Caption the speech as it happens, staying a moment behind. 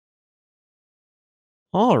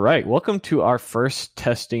All right, welcome to our first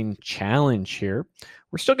testing challenge here.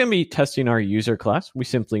 We're still going to be testing our user class. We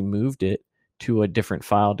simply moved it to a different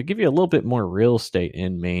file to give you a little bit more real estate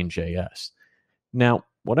in main.js. Now,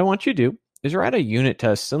 what I want you to do is write a unit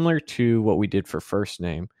test similar to what we did for first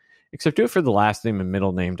name, except do it for the last name and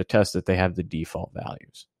middle name to test that they have the default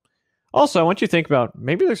values. Also, I want you to think about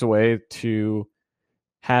maybe there's a way to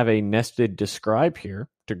have a nested describe here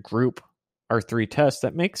to group our three tests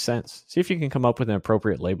that makes sense. See if you can come up with an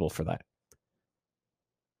appropriate label for that.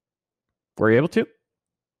 Were you able to?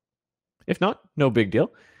 If not, no big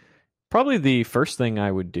deal. Probably the first thing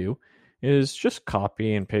I would do is just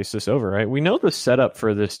copy and paste this over, right? We know the setup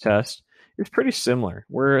for this test is pretty similar.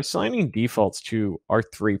 We're assigning defaults to our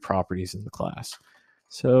three properties in the class.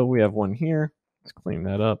 So we have one here. Let's clean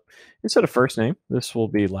that up. Instead of first name, this will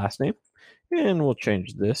be last name. And we'll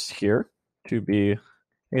change this here to be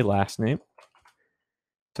a last name.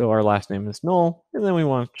 So our last name is null, and then we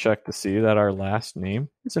want to check to see that our last name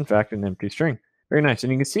is in fact an empty string. Very nice.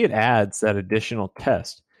 And you can see it adds that additional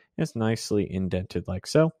test. It's nicely indented like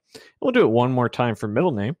so. We'll do it one more time for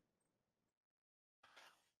middle name.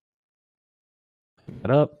 Pick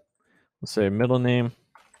that up. We'll say middle name.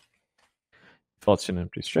 Default's an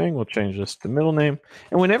empty string. We'll change this to middle name.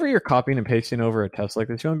 And whenever you're copying and pasting over a test like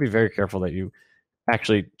this, you want to be very careful that you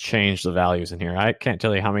actually change the values in here. I can't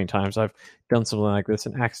tell you how many times I've done something like this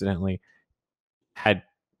and accidentally had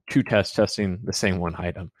two tests testing the same one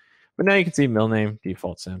item. But now you can see middle name,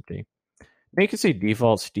 default's empty. Now you can see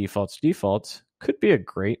defaults could be a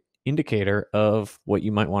great indicator of what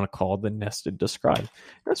you might want to call the nested describe.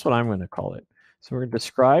 That's what I'm going to call it. So we're going to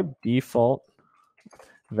describe default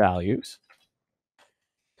values,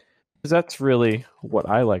 because that's really what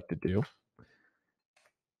I like to do.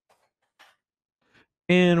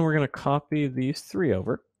 And we're going to copy these three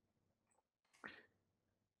over.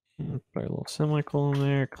 Put a little semicolon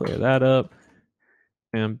there, clear that up.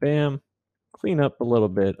 Bam, bam. Clean up a little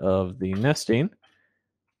bit of the nesting.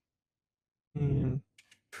 And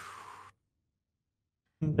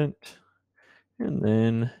indent. And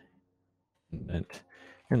then indent.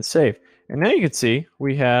 And save. And now you can see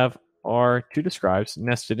we have our two describes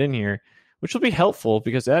nested in here, which will be helpful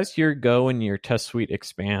because as your Go and your test suite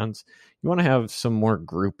expands, you want to have some more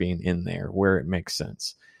grouping in there where it makes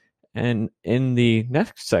sense. And in the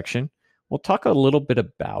next section, we'll talk a little bit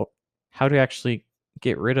about how to actually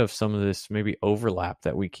get rid of some of this maybe overlap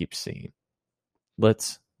that we keep seeing.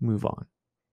 Let's move on.